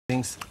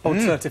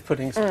Alternative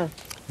puddings.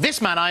 This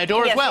man I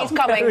adore as well. He's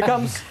coming. Here he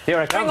comes. Here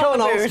I come. Bring on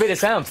the It's booze. a bit of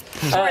sound.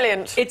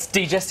 Brilliant. It's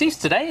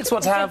digestif today. It's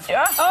what to have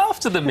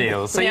after the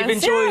meal. So Yes, you've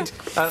enjoyed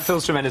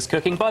Phil's tremendous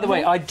cooking. By the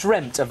way, I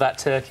dreamt of that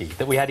turkey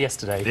that we had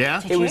yesterday. Yeah?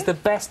 It was the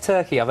best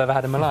turkey I've ever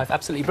had in my life.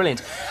 Absolutely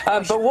brilliant.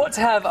 But what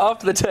to have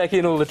after the turkey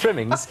and all the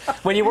trimmings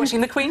when you're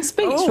watching the Queen's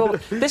speech? Well,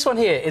 this one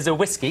here is a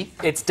whiskey.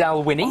 It's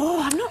Dalwhinnie.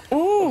 Oh, I'm not...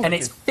 Ooh. And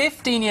it's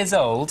 15 years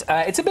old.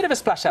 It's a bit of a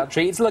splash-out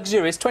treat. It's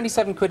luxurious,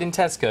 27 quid in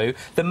Tesco.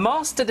 The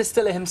master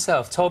distiller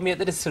himself told me at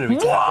the distillery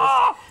to have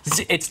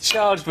this. It's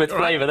charged with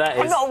flavour, that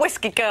is. I'm not a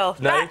whiskey girl.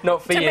 No, That,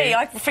 not for to you. me,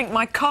 I think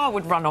my car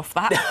would run off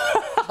that.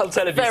 I'll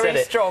tell if you said Very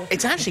it. strong.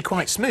 It's actually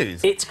quite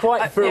smooth. It's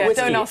quite, for a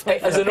whiskey, don't ask me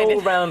for as an opinion.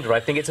 all-rounder, I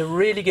think it's a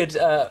really good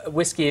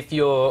whiskey if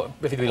you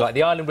like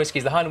the Island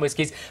whiskies, the Highland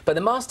whiskies. But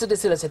the master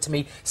distiller said to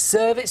me,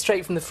 serve it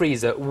straight from the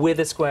freezer with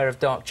a square of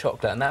dark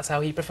chocolate, and that's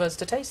how he prefers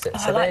to taste it. Oh,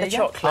 So I like there the you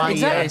go. chocolate.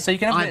 Exactly, so you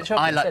can have a bit of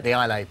chocolate I like instead. the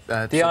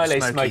Islay. The Islay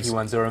smoky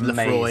ones are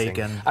amazing.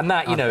 And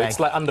that, you know, it's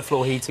like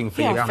underfloor heating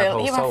for your Phil,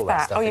 whole you soul. have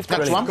that. stuff. Oh, you've It's got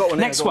brilliant. one.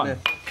 Next one.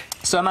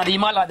 So, Amanda, you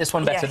might like this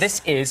one better.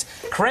 Yes. This is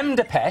Creme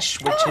de Peche,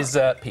 which is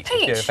peach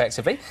liqueur,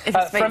 effectively, If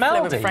it's from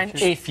made with Aldi,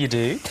 French. if you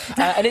do.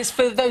 And it's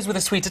for those with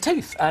a sweeter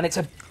tooth, and it's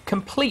a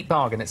complete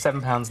bargain at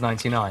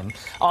 £7.99.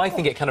 I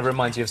think it kind of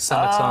reminds you of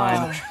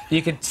summertime.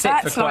 You could sit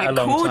That's for quite a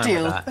like long time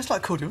cordial. with that. That's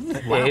like cordial, isn't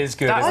it? It is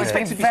good, That isn't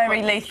would it? be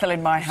very lethal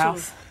in my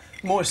house.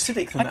 More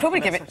acidic than I'd that. probably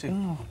but give that's it...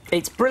 not too-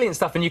 It's brilliant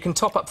stuff, and you can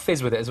top up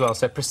fizz with it as well.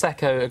 So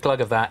Prosecco, a glug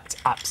of that,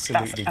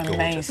 absolutely That's gorgeous.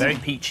 amazing. Very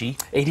peachy.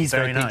 It is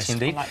very nice. peachy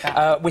indeed. I like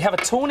that. We have a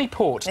tawny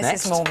port This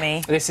next. is more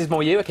me. This is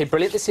more you. OK,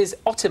 brilliant. This is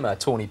Ottimer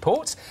tawny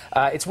port.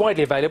 It's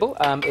widely available.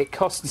 It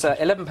costs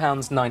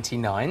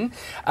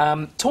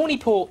 £11.99. Tawny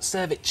port,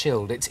 serve it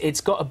chilled.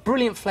 It's got a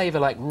brilliant flavour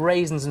like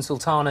raisins and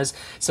sultanas,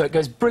 so it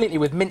goes brilliantly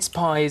with mince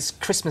pies,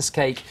 Christmas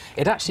cake.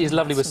 It actually is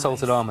lovely with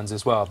salted almonds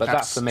as well, but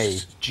that's for me.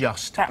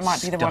 Just That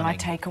might be the one I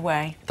stunning. take away.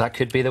 That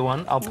could be the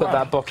one. I'll put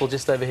that bottle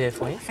just over here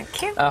for you.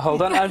 Thank you.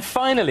 Hold on. And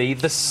finally,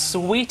 the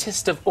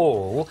sweetest of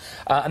all,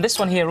 and this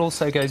one here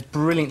also goes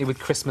brilliantly with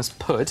Christmas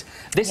pud.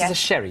 This is a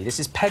sherry. This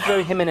is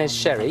Pedro Jimenez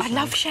sherry. I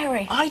love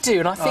sherry. I do,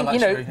 and I think, like you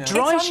know, sherry, yeah.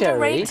 dry It's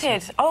sherry...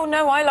 underrated. Oh,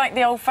 no, I like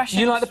the old-fashioned...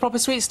 You like the proper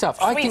sweet stuff?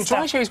 I think dry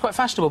stuff. sherry is quite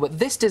fashionable, but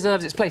this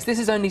deserves its place. This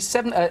is only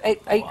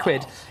 8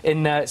 quid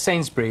in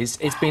Sainsbury's.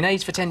 It's been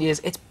aged for 10 years.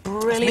 It's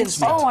brilliant.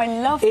 Oh, I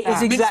love It that.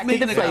 is exactly Mincemeat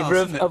the in a flavour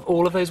glass, of, isn't it? of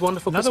all of those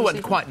wonderful Another Christmas one,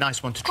 evenings. quite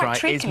nice one to Quite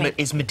try, treacly.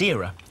 is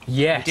Madeira.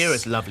 Yes.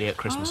 Madeira's lovely at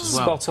Christmas as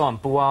well. Spot on.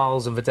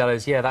 Boals and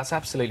Videllos, yeah, that's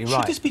absolutely right.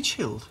 Should this be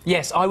chilled?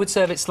 Yes, I would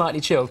serve it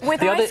slightly chilled.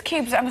 With ice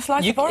cubes and a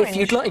slice of orange. If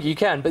you'd like, you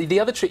can. But the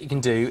other trick you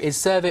can do is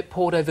serve it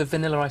poured over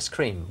vanilla ice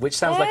cream, which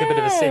sounds like a bit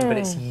of a sin, but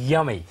it's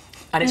yummy.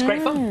 And it's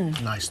great fun.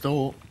 Nice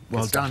thought.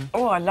 Well done.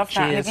 Oh, I love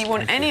that. And if Cheers. you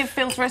want any of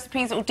Phil's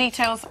recipes or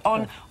details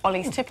on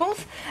Ollie's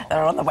tipples,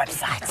 they're on the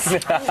website.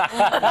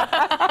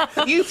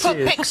 You put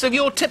pics of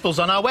your tipples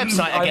on our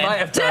website I again. might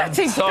have done.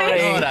 Dirty Sorry.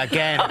 God,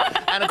 again.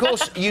 And of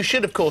course, you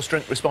should, of course,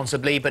 drink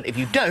responsibly, but if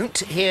you don't,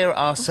 here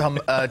are some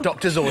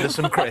doctor's orders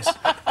from Chris.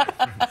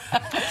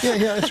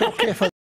 Yeah, it's okay.